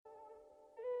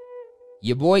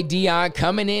Your boy Dion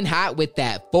coming in hot with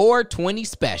that 420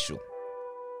 special.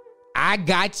 I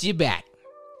got you back.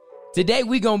 Today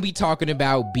we're going to be talking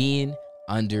about being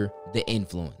under the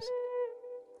influence.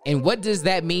 And what does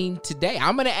that mean today?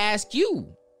 I'm going to ask you,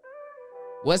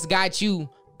 what's got you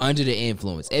under the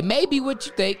influence? It may be what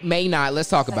you think, may not. Let's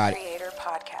talk about it.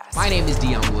 My name is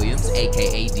Dion Williams,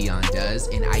 aka Dion Does,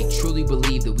 and I truly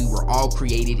believe that we were all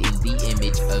created in the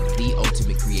image of the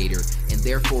ultimate creator, and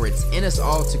therefore it's in us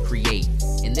all to create.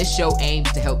 And this show aims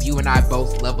to help you and I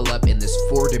both level up in this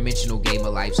four-dimensional game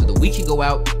of life so that we can go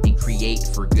out and create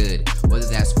for good, whether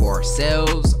that's for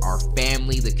ourselves, our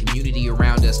family, the community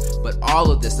around us, but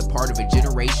all of this a part of a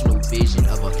generational vision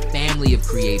of a family of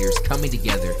creators coming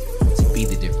together to be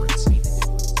the difference.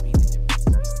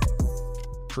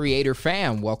 Creator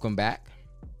fam, welcome back.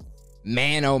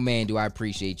 Man, oh man, do I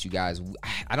appreciate you guys.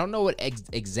 I don't know what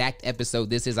exact episode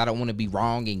this is. I don't want to be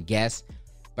wrong and guess,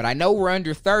 but I know we're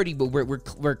under 30, but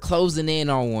we're closing in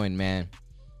on one, man.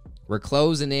 We're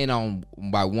closing in on,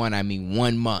 by one, I mean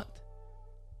 1 month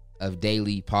of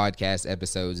daily podcast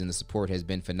episodes, and the support has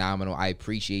been phenomenal. I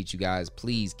appreciate you guys.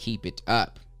 Please keep it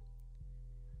up.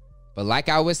 But like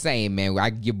I was saying, man,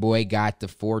 your boy got the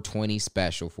 420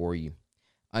 special for you.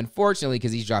 Unfortunately,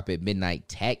 because he's dropping at midnight,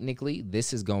 technically,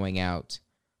 this is going out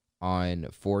on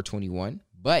 4/21.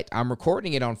 But I'm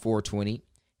recording it on 4/20,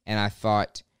 and I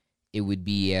thought it would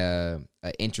be an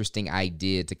interesting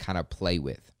idea to kind of play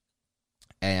with.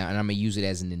 And I'm going to use it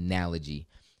as an analogy.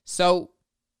 So,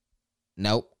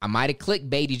 nope, I might have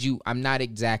clickbaited you. I'm not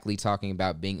exactly talking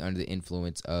about being under the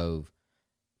influence of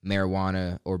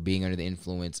marijuana or being under the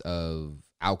influence of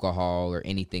alcohol or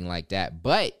anything like that.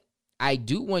 But I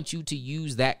do want you to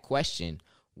use that question,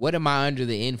 what am I under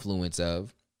the influence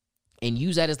of? And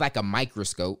use that as like a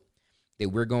microscope that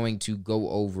we're going to go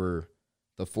over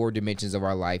the 4 dimensions of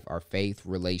our life, our faith,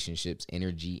 relationships,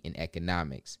 energy, and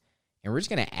economics. And we're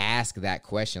just going to ask that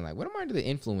question, like, what am I under the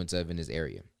influence of in this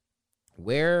area?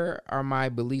 Where are my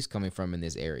beliefs coming from in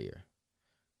this area?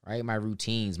 Right? My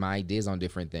routines, my ideas on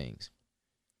different things.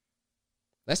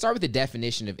 Let's start with the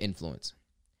definition of influence.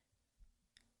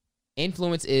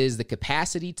 Influence is the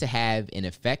capacity to have an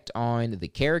effect on the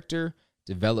character,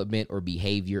 development, or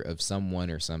behavior of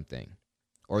someone or something,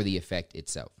 or the effect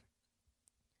itself.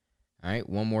 All right,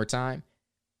 one more time.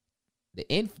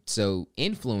 So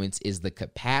influence is the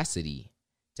capacity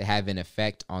to have an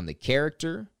effect on the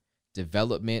character,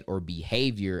 development, or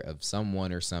behavior of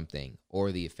someone or something,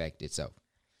 or the effect itself.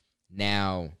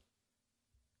 Now,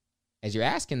 as you're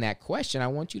asking that question, I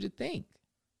want you to think.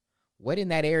 What in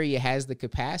that area has the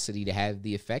capacity to have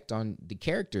the effect on the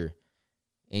character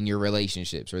in your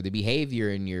relationships, or the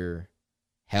behavior in your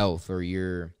health, or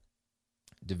your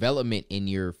development in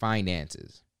your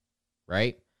finances,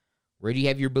 right? Where do you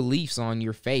have your beliefs on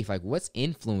your faith? Like, what's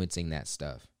influencing that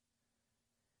stuff?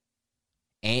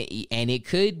 And it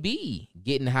could be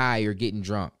getting high or getting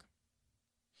drunk.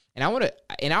 And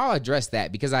I'll address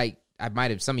that because I might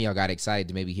have, some of y'all got excited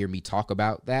to maybe hear me talk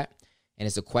about that. And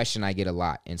it's a question I get a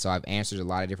lot. And so I've answered a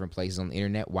lot of different places on the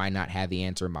internet. Why not have the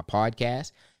answer in my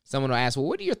podcast? Someone will ask, well,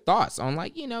 what are your thoughts on,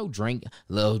 like, drink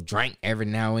every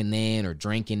now and then, or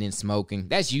drinking and smoking?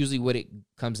 That's usually what it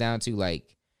comes down to.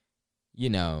 Like,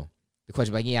 the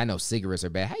question, like, yeah, I know cigarettes are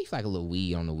bad. How you feel like a little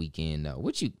weed on the weekend, though?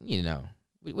 What's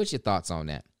your thoughts on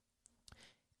that?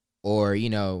 Or,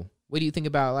 what do you think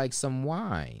about, like, some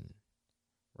wine,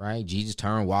 right? Jesus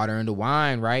turned water into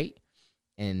wine, right?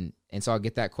 And so I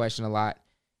get that question a lot.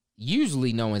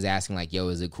 Usually no one's asking, like, yo,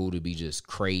 is it cool to be just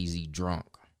crazy drunk?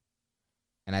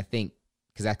 And I think,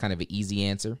 because that's kind of an easy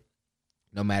answer,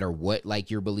 no matter what,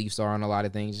 like, your beliefs are on a lot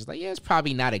of things, just like, yeah, that's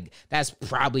probably not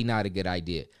a good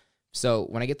idea. So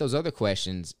when I get those other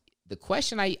questions, the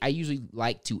question I usually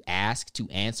like to ask to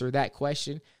answer that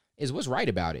question is, what's right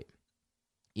about it?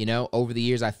 Over the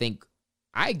years, I think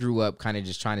I grew up kind of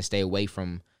just trying to stay away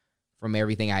from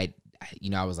everything. I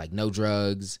was like, no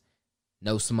drugs,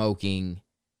 no smoking,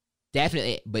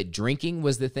 definitely. But drinking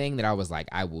was the thing that I was like,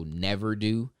 I will never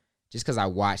do, just because I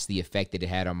watched the effect that it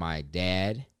had on my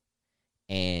dad.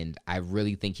 And I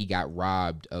really think he got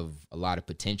robbed of a lot of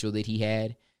potential that he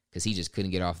had, because he just couldn't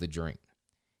get off the drink.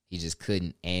 He just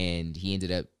couldn't. And he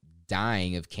ended up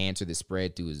dying of cancer that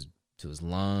spread to his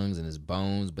lungs and his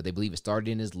bones. But they believe it started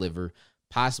in his liver,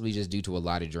 possibly just due to a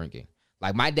lot of drinking.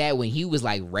 Like, my dad, when he was,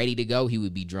 like, ready to go, he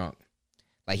would be drunk.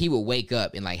 Like, he would wake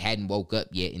up and, like, hadn't woke up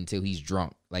yet until he's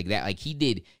drunk. Like that. Like,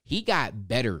 he got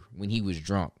better when he was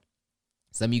drunk.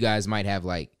 Some of you guys might have,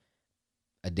 like,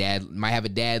 a dad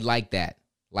like that.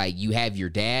 Like, you have your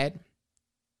dad,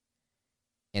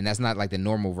 and that's not, like, the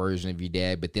normal version of your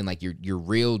dad, but then, like, your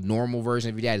real normal version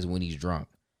of your dad is when he's drunk.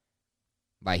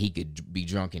 Like he could be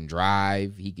drunk and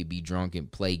drive. He could be drunk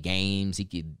and play games. He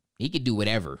could do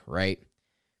whatever, right?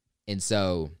 And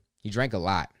so he drank a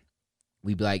lot.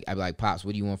 I'd be like, Pops,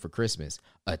 what do you want for Christmas?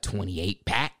 A 28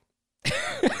 pack?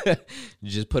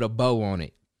 Just put a bow on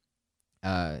it.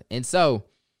 And so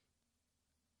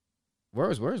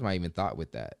where's my even thought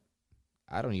with that?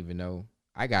 I don't even know.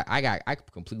 I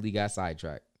completely got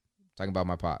sidetracked talking about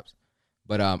my pops.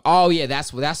 But oh yeah,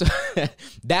 that's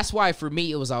that's why for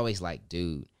me it was always like,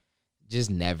 dude, just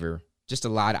never. Just a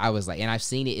lot. I was like, and I've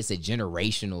seen it. It's a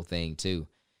generational thing too.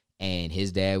 And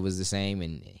his dad was the same,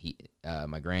 and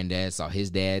my granddad saw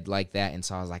his dad like that, and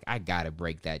so I was like, I gotta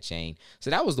break that chain. So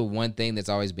that was the one thing that's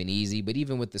always been easy. But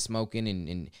even with the smoking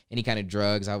and any kind of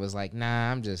drugs, I was like,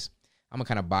 nah, I'm gonna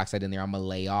kind of box that in there. I'm gonna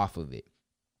lay off of it.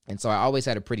 And so I always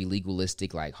had a pretty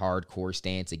legalistic, like hardcore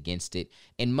stance against it,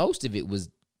 and most of it was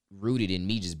rooted in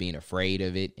me just being afraid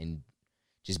of it and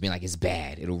just being like, it's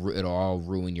bad. It'll all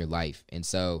ruin your life. And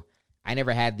so I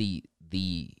never had the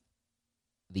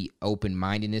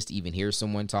open-mindedness to even hear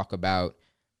someone talk about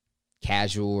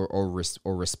casual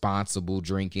or responsible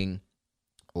drinking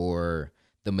or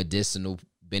the medicinal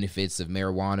benefits of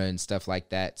marijuana and stuff like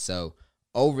that. So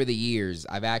over the years,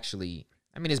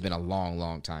 it's been a long,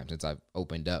 long time since I've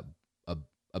opened up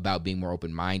about being more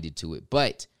open-minded to it.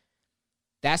 But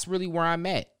that's really where I'm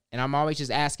at. And I'm always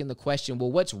just asking the question,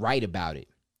 well, what's right about it?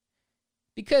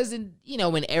 Because in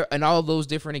all of those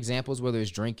different examples, whether it's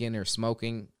drinking or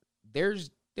smoking, there's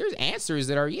answers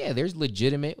that are, there's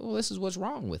legitimate, well, this is what's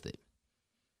wrong with it.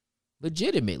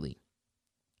 Legitimately.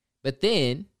 But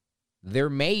then there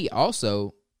may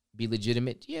also be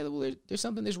legitimate, well, there's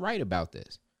something that's right about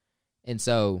this. And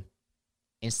so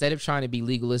instead of trying to be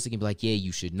legalistic and be like,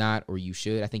 you should not or you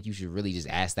should, I think you should really just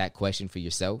ask that question for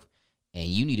yourself. And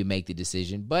you need to make the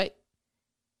decision. But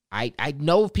I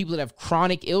know of people that have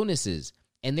chronic illnesses,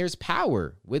 and there's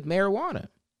power with marijuana.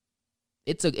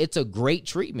 It's a great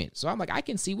treatment. So I'm like, I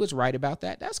can see what's right about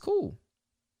that. That's cool.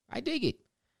 I dig it.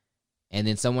 And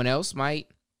then someone else might,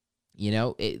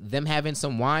 them having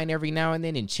some wine every now and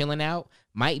then and chilling out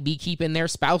might be keeping their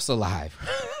spouse alive.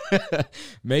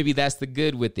 Maybe that's the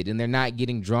good with it. And they're not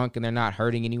getting drunk and they're not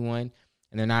hurting anyone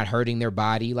and they're not hurting their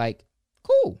body. Like,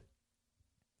 cool.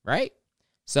 Right?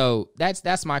 So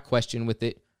that's my question with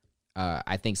it.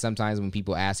 I think sometimes when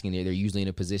people asking, they're usually in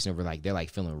a position where they're like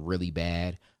feeling really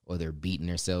bad or they're beating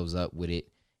themselves up with it.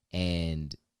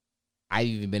 And I've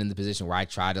even been in the position where I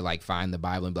try to like find the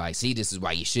Bible and be like, see, this is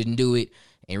why you shouldn't do it.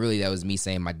 And really that was me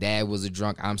saying my dad was a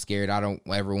drunk. I'm scared. I don't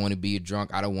ever want to be a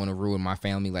drunk. I don't want to ruin my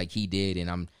family like he did. And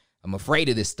I'm afraid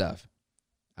of this stuff.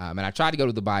 And I tried to go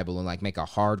to the Bible and like make a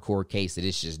hardcore case that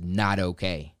it's just not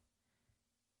okay.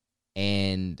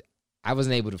 And I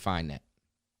wasn't able to find that,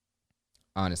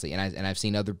 honestly. And I've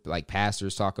seen other like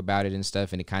pastors talk about it and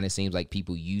stuff, and it kind of seems like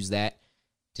people use that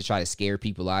to try to scare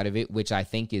people out of it, which I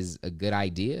think is a good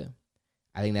idea.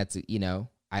 I think that's,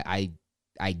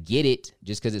 I get it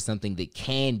just because it's something that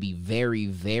can be very,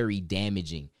 very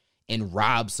damaging and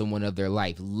rob someone of their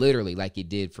life, literally like it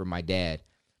did for my dad.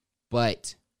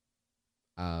 But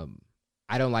I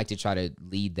don't like to try to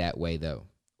lead that way, though,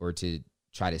 or to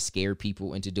try to scare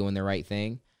people into doing the right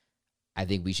thing. I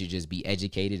think we should just be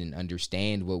educated and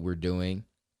understand what we're doing.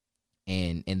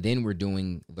 And then we're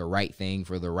doing the right thing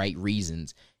for the right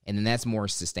reasons. And then that's more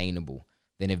sustainable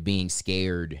than of being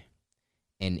scared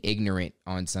and ignorant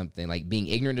on something. Like being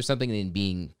ignorant of something and then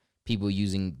being people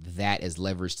using that as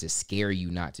leverage to scare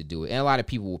you not to do it. And a lot of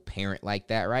people will parent like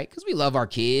that, right? Because we love our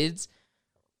kids.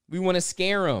 We want to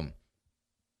scare them.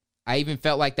 I even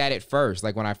felt like that at first.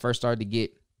 Like when I first started to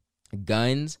get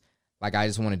guns, like I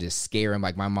just wanted to scare him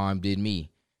like my mom did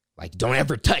me. Like, don't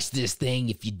ever touch this thing.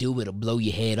 If you do, it'll blow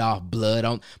your head off.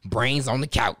 Brains on the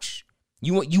couch.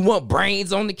 You want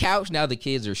brains on the couch? Now the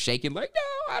kids are shaking like,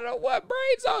 no, I don't want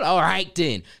brains on. All right,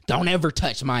 then. Don't ever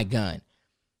touch my gun.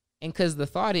 And because the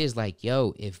thought is like,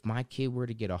 yo, if my kid were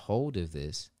to get a hold of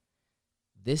this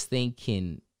thing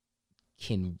can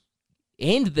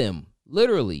end them,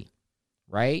 literally,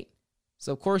 right?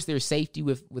 So, of course, there's safety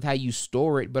with how you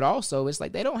store it, but also it's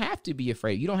like they don't have to be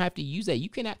afraid. You don't have to use that. You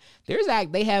can.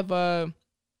 They have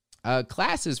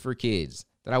classes for kids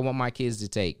that I want my kids to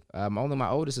take. Only my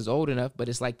oldest is old enough, but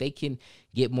it's like they can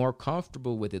get more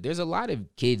comfortable with it. There's a lot of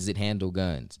kids that handle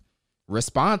guns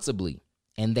responsibly,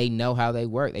 and they know how they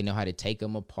work. They know how to take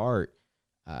them apart,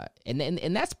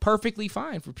 and that's perfectly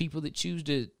fine for people that choose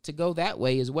to go that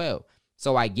way as well.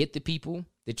 So I get the people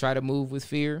that try to move with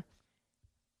fear.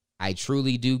 I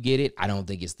truly do get it. I don't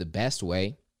think it's the best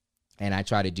way, and I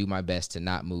try to do my best to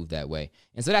not move that way.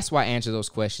 And so that's why I answer those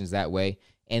questions that way.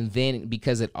 And then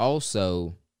because it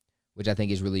also which I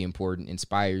think is really important,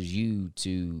 inspires you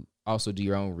to also do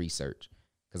your own research.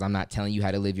 Because I'm not telling you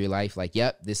how to live your life. Like,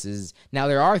 yep, this is. Now,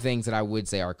 there are things that I would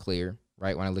say are clear,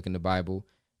 right? When I look in the Bible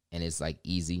and it's like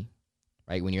easy,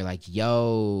 right? When you're like,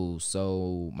 yo,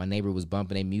 so my neighbor was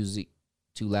bumping their music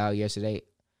too loud yesterday.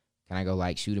 Can I go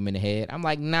like shoot him in the head? I'm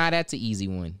like, nah, that's an easy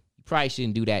one. You probably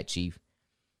shouldn't do that, Chief.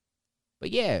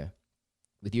 But yeah,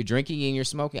 with your drinking and your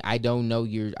smoking, I do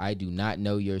not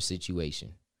know your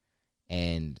situation.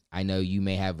 And I know you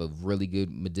may have a really good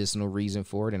medicinal reason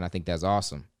for it, and I think that's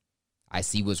awesome. I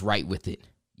see what's right with it,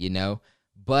 you know?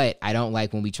 But I don't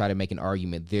like when we try to make an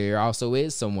argument. There also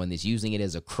is someone that's using it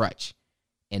as a crutch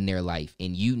in their life,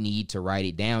 and you need to write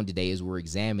it down today as we're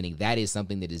examining. That is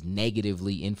something that is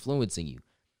negatively influencing you.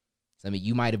 I mean,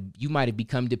 you might have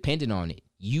become dependent on it.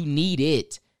 You need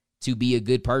it to be a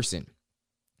good person.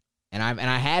 And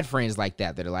I had friends like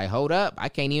that are like, hold up, I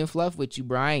can't even fluff with you,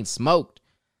 bro. I ain't smoked.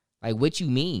 Like, what you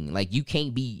mean? Like, you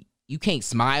can't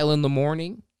smile in the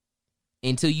morning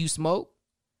until you smoke?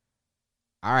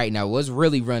 All right, now what's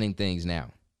really running things now?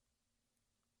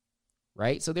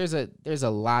 Right? So there's a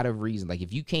lot of reasons. Like,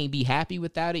 if you can't be happy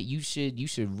without it, you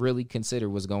should really consider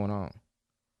what's going on.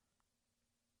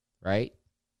 Right?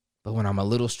 But when I'm a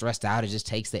little stressed out, it just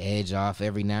takes the edge off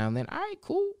every now and then. All right,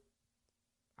 cool.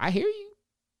 I hear you.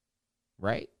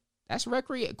 Right? That's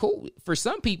cool. For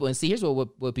some people, and see, here's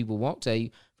what people won't tell you.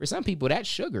 For some people, that's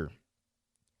sugar.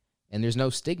 And there's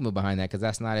no stigma behind that because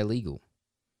that's not illegal.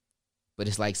 But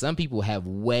it's like some people have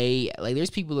there's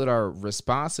people that are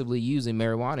responsibly using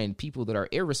marijuana and people that are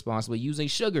irresponsibly using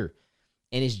sugar.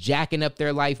 And it's jacking up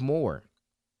their life more.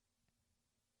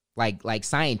 Like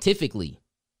scientifically.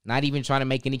 Not even trying to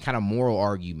make any kind of moral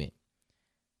argument.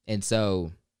 And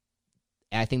so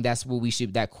I think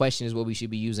that question is what we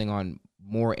should be using on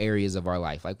more areas of our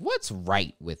life. Like, what's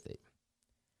right with it?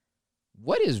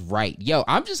 What is right? Yo,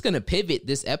 I'm just going to pivot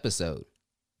this episode.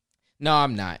 No,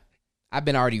 I'm not. I've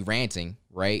been already ranting,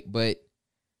 right?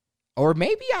 Or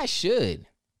maybe I should.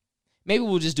 Maybe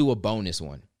we'll just do a bonus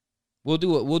one. Or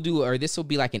this will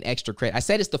be like an extra credit. I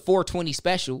said it's the 420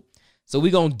 special, so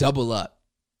we're going to double up.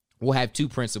 We'll have two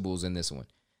principles in this one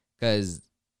because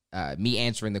me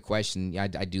answering the question, I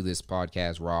do this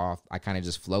podcast raw. I kind of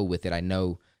just flow with it. I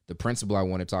know the principle I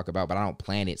want to talk about, but I don't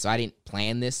plan it. So I didn't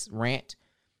plan this rant,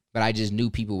 but I just knew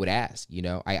people would ask. You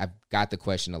know, I've got the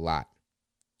question a lot.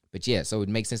 But yeah, so it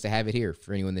makes sense to have it here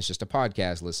for anyone that's just a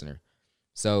podcast listener.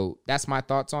 So that's my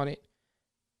thoughts on it.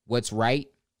 What's right?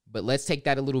 But let's take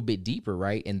that a little bit deeper,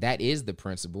 right? And that is the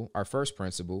principle. Our first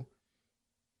principle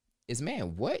is,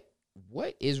 man, what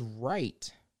is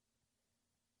right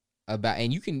about,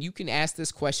 and you can ask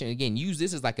this question again, use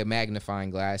this as like a magnifying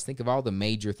glass. Think of all the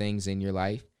major things in your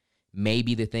life,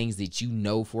 maybe the things that you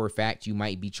know for a fact you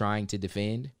might be trying to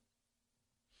defend.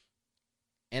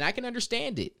 And I can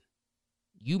understand it.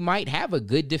 You might have a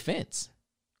good defense.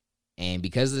 And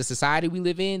because of the society we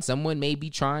live in, someone may be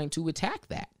trying to attack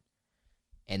that.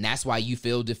 And that's why you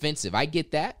feel defensive. I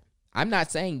get that. I'm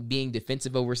not saying being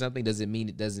defensive over something doesn't mean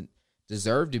it doesn't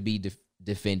deserve to be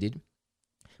defended,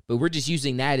 but we're just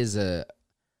using that as a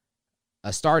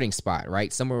starting spot,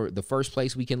 right? Somewhere, the first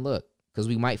place we can look, because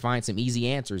we might find some easy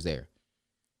answers there.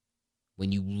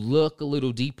 When you look a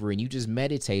little deeper and you just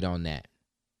meditate on that,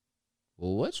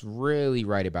 well, what's really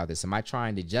right about this? Am I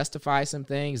trying to justify some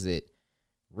things that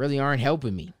really aren't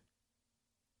helping me?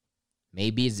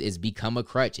 Maybe it's become a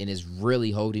crutch and it's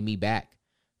really holding me back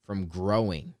from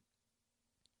growing.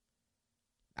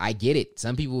 I get it.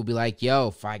 Some people will be like, yo,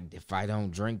 if I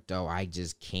don't drink though, I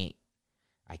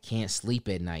can't sleep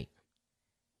at night.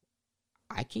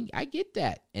 I get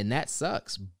that. And that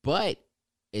sucks. But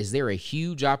is there a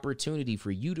huge opportunity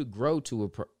for you to grow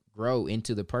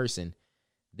into the person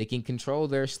that can control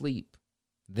their sleep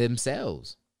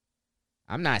themselves?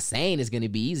 I'm not saying it's going to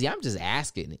be easy. I'm just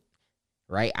asking it,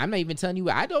 right? I'm not even telling you.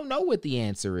 I don't know what the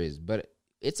answer is, but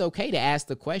it's okay to ask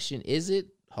the question, is it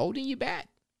holding you back?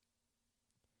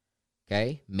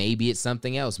 Okay, maybe it's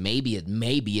something else. Maybe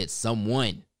it's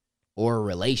someone or a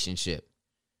relationship.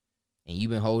 And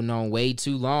you've been holding on way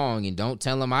too long, and don't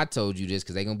tell them I told you this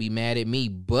because they're going to be mad at me.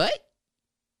 But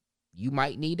you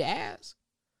might need to ask,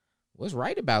 what's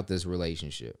right about this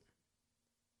relationship?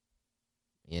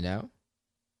 You know?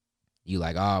 You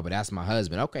like, oh, but that's my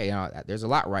husband. Okay, there's a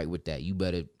lot right with that. You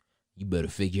better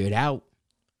figure it out.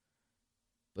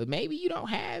 But maybe you don't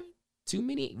have too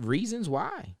many reasons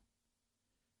why.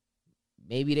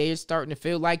 Maybe they're starting to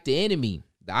feel like the enemy,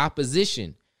 the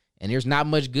opposition, and there's not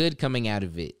much good coming out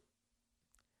of it.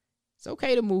 It's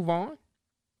okay to move on.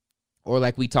 Or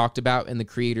like we talked about in the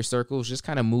creator circles, just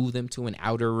kind of move them to an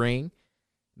outer ring.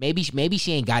 Maybe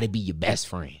she ain't got to be your best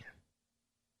friend.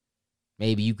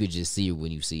 Maybe you could just see her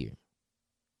when you see her.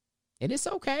 And it's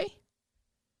okay,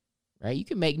 right? You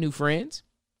can make new friends.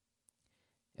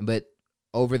 But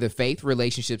over the faith,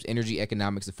 relationships, energy,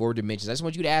 economics, the four dimensions, I just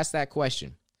want you to ask that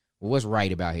question. Well, what's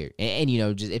right about here? And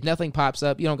just if nothing pops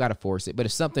up, you don't got to force it. But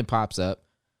if something pops up,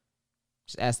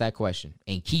 just ask that question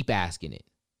and keep asking it.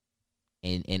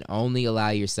 And only allow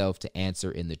yourself to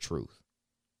answer in the truth.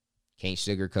 Can't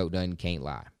sugarcoat nothing, can't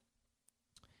lie.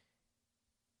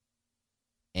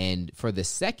 And for the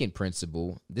second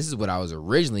principle, this is what I was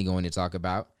originally going to talk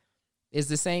about, is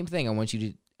the same thing. I want you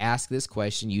to ask this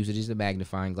question, use it as a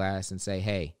magnifying glass, and say,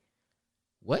 hey,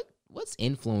 what's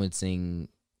influencing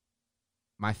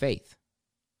my faith?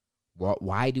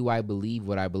 Why do I believe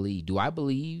what I believe? Do I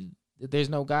believe that there's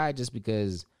no God just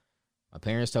because my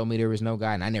parents told me there was no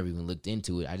God and I never even looked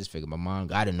into it? I just figured my mom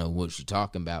got to know what she's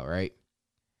talking about, right?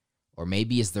 Or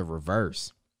maybe it's the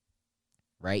reverse,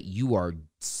 right? You are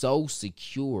so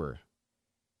secure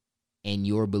in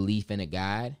your belief in a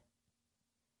God,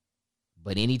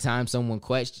 but anytime someone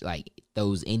questions, like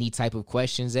throws any type of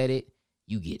questions at it,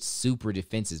 you get super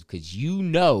defensive because you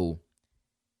know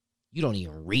you don't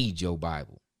even read your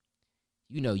Bible.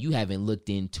 You know you haven't looked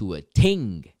into a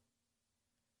thing.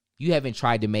 You haven't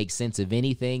tried to make sense of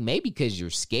anything, maybe because you're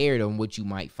scared on what you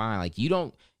might find. Like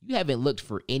you haven't looked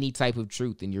for any type of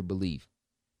truth in your belief.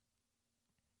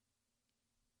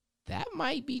 That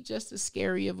might be just as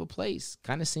scary of a place.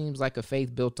 Kind of seems like a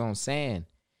faith built on sand.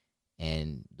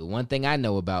 And the one thing I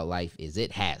know about life is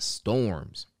it has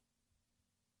storms.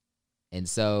 And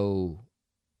so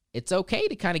it's okay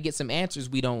to kind of get some answers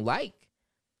we don't like,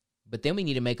 but then we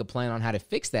need to make a plan on how to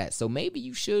fix that. So maybe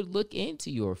you should look into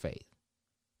your faith.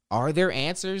 Are there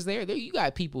answers there? You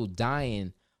got people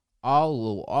dying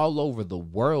all over the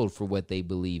world for what they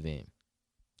believe in.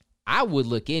 I would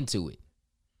look into it.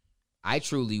 I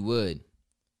truly would.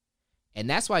 And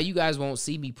that's why you guys won't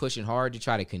see me pushing hard to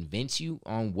try to convince you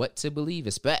on what to believe,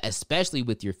 especially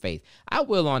with your faith. I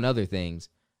will on other things.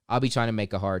 I'll be trying to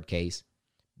make a hard case.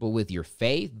 But with your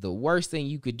faith, the worst thing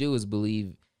you could do is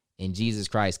believe in Jesus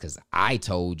Christ because I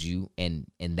told you, and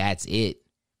that's it.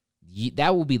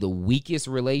 That will be the weakest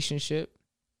relationship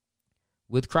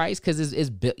with Christ because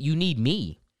you need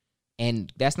me.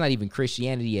 And that's not even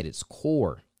Christianity at its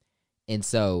core. And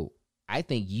so I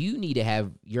think you need to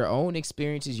have your own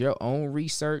experiences, your own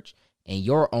research, and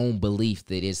your own belief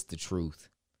that it's the truth.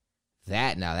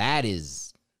 That's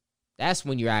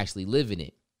when you're actually living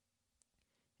it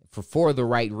for the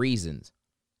right reasons.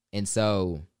 And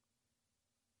so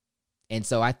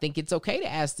I think it's okay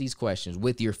to ask these questions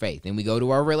with your faith. And we go to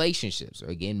our relationships. Or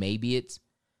again, maybe it's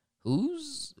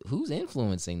who's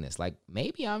influencing this? Like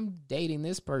maybe I'm dating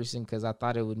this person because I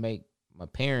thought it would make my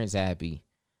parents happy.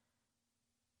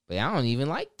 But I don't even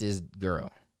like this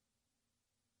girl,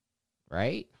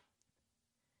 right?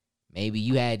 Maybe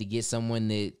you had to get someone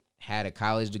that had a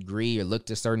college degree or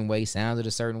looked a certain way, sounded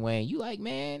a certain way, and you like,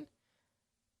 man,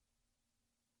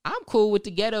 I'm cool with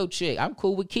the ghetto chick. I'm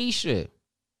cool with Keisha.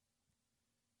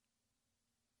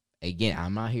 Again,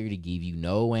 I'm not here to give you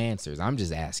no answers. I'm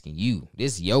just asking you.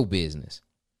 This is your business.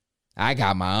 I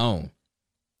got my own.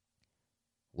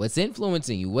 What's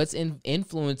influencing you? What's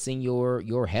influencing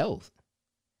your health?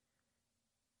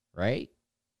 Right?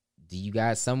 Do you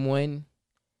got someone?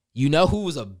 You know who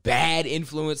was a bad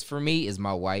influence for me is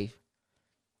my wife.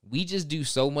 We just do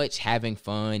so much having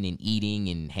fun and eating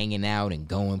and hanging out and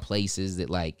going places that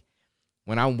like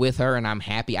when I'm with her and I'm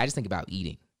happy, I just think about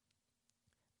eating.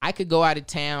 I could go out of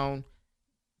town.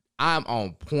 I'm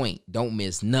on point. Don't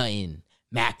miss nothing.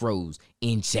 Macros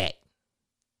in check.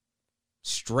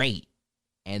 Straight.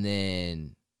 And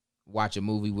then watch a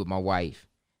movie with my wife.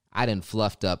 I done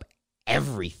fluffed up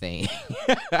everything.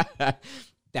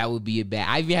 That would be a bad.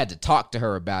 I even had to talk to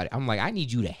her about it. I'm like, I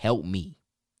need you to help me.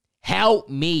 Help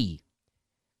me.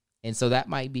 And so that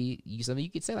might be something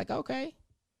you could say like, okay,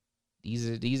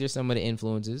 these are some of the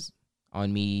influences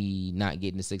on me not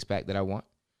getting the six pack that I want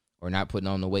or not putting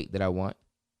on the weight that I want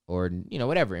or,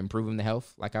 whatever, improving the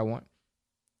health like I want.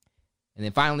 And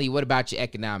then finally, what about your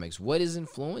economics? What is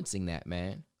influencing that,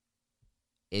 man?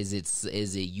 Is it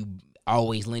you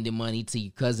always lending money to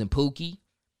your cousin Pookie?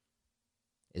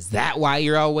 Is that why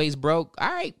you're always broke? All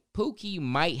right, Pookie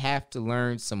might have to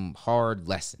learn some hard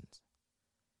lessons.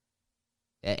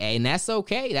 And that's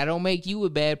okay. That don't make you a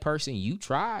bad person. You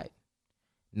tried.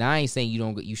 Now, I ain't saying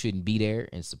you shouldn't be there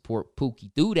and support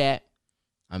Pookie through that.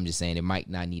 I'm just saying it might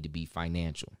not need to be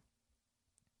financial.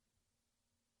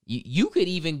 You could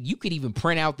even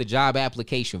print out the job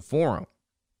application for him.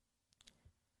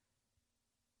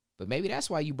 But maybe that's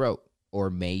why you broke. Or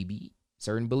maybe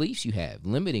certain beliefs you have,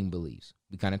 limiting beliefs.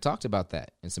 We kind of talked about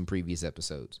that in some previous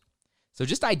episodes. So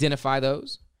just identify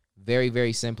those very,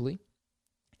 very simply.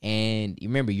 And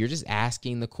remember, you're just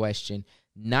asking the question,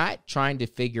 not trying to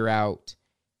figure out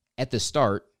at the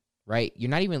start, right? You're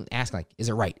not even asking like, is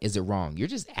it right? Is it wrong? You're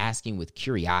just asking with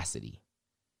curiosity.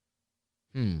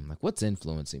 Like what's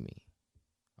influencing me?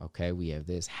 Okay, we have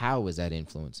this. How is that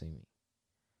influencing me?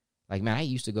 Like, man, I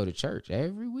used to go to church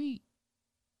every week.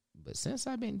 But since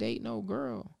I've been dating old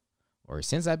girl, or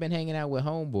since I've been hanging out with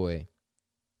homeboy,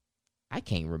 I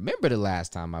can't remember the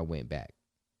last time I went back.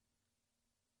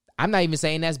 I'm not even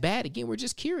saying that's bad. Again, we're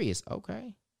just curious.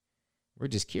 Okay. We're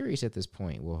just curious at this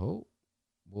point. Well,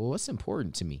 what's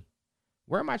important to me?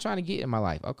 Where am I trying to get in my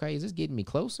life? Okay, is this getting me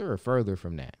closer or further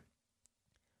from that?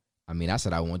 I mean, I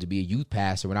said I wanted to be a youth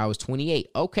pastor when I was 28.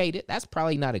 Okay, that's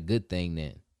probably not a good thing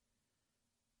then.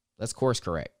 Let's course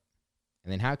correct.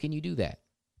 And then how can you do that?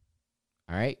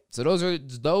 All right. So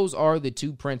those are the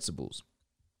two principles.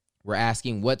 We're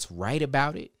asking what's right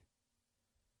about it.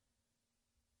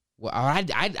 Well, I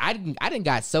didn't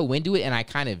got so into it, and I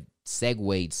kind of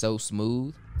segued so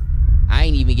smooth. I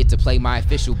ain't even get to play my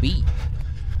official beat.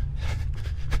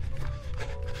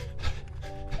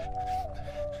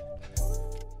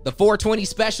 The 420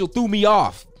 special threw me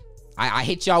off. I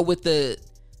hit y'all with the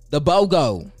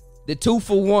BOGO, the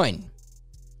 2-for-1.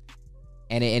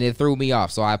 And it threw me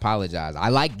off, so I apologize. I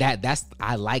like that.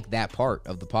 I like that part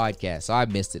of the podcast, so I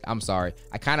missed it. I'm sorry.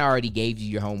 I kind of already gave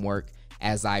you your homework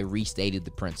as I restated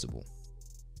the principle.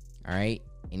 All right?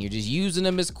 And you're just using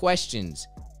them as questions.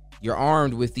 You're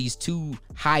armed with these two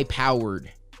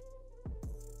high-powered.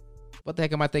 What the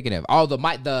heck am I thinking of? Oh, the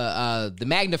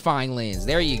magnifying lens.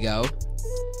 There you go.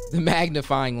 The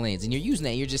magnifying lens. And you're using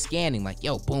that. You're just scanning like,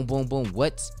 yo, boom, boom, boom.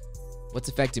 What's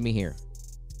affecting me here?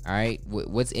 All right,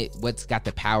 what's got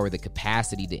the power, the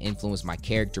capacity to influence my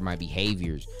character, my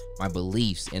behaviors, my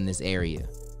beliefs in this area?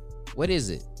 What is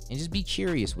it? And just be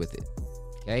curious with it.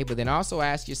 Okay, but then also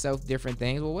ask yourself different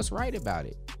things. Well, what's right about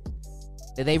it?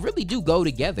 That they really do go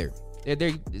together. They're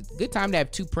a good time to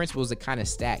have two principles that kind of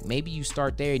stack. Maybe you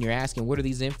start there and you're asking, what are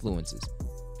these influences?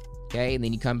 Okay, and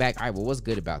then you come back, all right, well, what's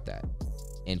good about that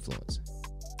influence?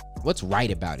 What's right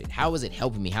about it? How is it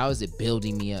helping me? How is it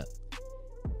building me up?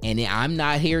 And I'm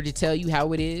not here to tell you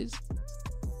how it is.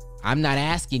 I'm not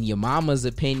asking your mama's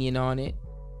opinion on it.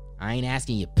 I ain't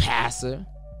asking your pastor,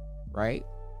 right?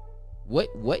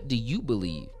 What do you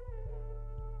believe?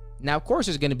 Now, of course,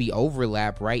 there's going to be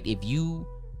overlap, right? If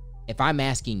I'm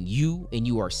asking you and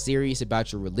you are serious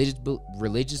about your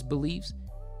religious beliefs,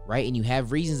 right? And you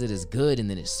have reasons that it's good and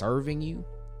that it's serving you,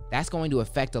 that's going to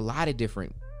affect a lot of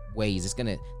different ways.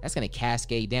 That's gonna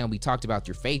cascade down. We talked about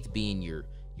your faith being your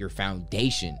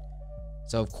foundation.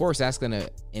 So of course that's going to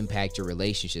impact your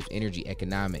relationships, energy,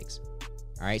 economics.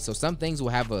 All right. So some things will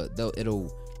have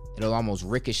it'll almost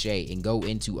ricochet and go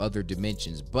into other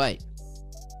dimensions, but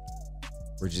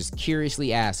we're just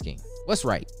curiously asking, what's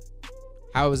right?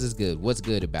 How is this good? What's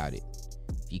good about it?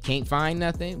 If you can't find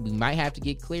nothing, we might have to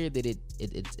get clear that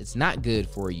it's not good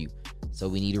for you. So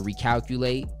we need to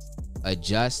recalculate,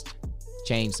 adjust,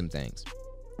 change some things.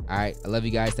 All right. I love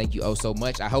you guys. Thank you so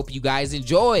much. I hope you guys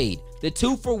enjoyed the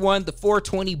 2-for-1, the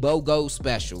 420 BOGO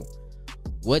special.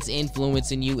 What's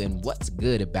influencing you and what's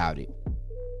good about it?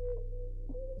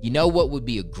 You know what would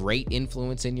be a great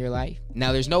influence in your life?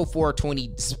 Now, there's no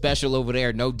 420 special over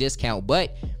there, no discount,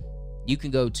 but you can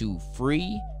go to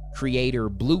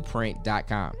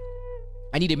freecreatorblueprint.com.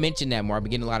 I need to mention that more. I've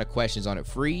been getting a lot of questions on it.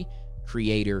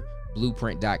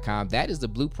 freecreatorblueprint.com. That is the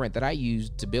blueprint that I use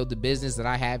to build the business that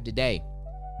I have today.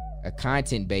 A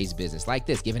content-based business like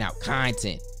this, giving out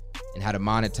content and how to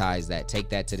monetize that, take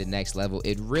that to the next level.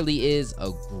 It really is a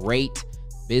great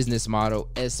business model,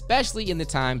 especially in the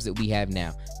times that we have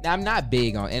now. Now, I'm not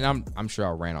big on, and I'm sure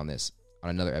I'll rant on this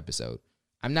on another episode.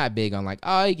 I'm not big on like,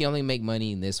 oh, you can only make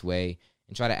money in this way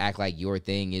and try to act like your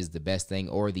thing is the best thing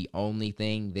or the only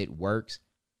thing that works.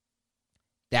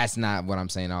 That's not what I'm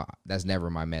saying. That's never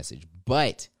my message.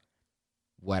 But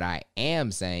what I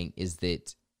am saying is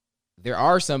that there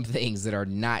are some things that are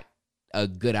not a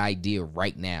good idea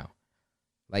right now.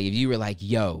 Like if you were like,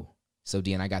 yo, so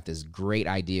Dan, I got this great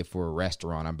idea for a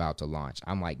restaurant I'm about to launch.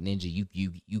 I'm like, Ninja,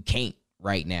 you can't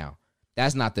right now.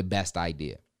 That's not the best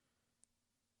idea.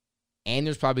 And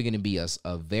there's probably going to be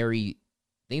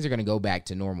things are going to go back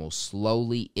to normal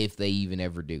slowly if they even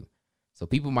ever do. So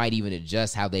people might even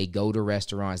adjust how they go to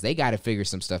restaurants. They got to figure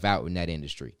some stuff out in that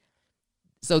industry.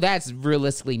 So that's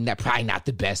realistically probably not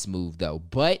the best move though.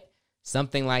 But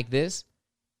something like this,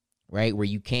 right, where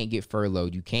you can't get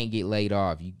furloughed, you can't get laid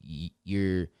off,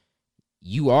 you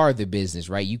are the business,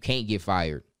 right? You can't get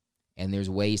fired. And there's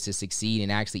ways to succeed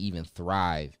and actually even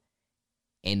thrive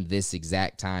in this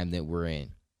exact time that we're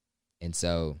in. And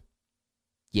so,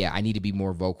 yeah, I need to be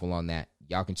more vocal on that.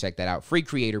 Y'all can check that out.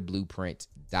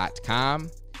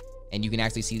 freecreatorblueprint.com. And you can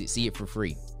actually see it for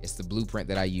free. It's the blueprint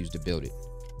that I use to build it.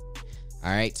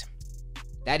 All right.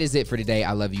 That is it for today.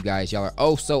 I love you guys. Y'all are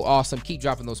oh so awesome. Keep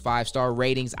dropping those 5-star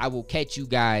ratings. I will catch you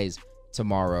guys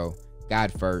tomorrow.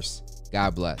 God first.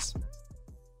 God bless.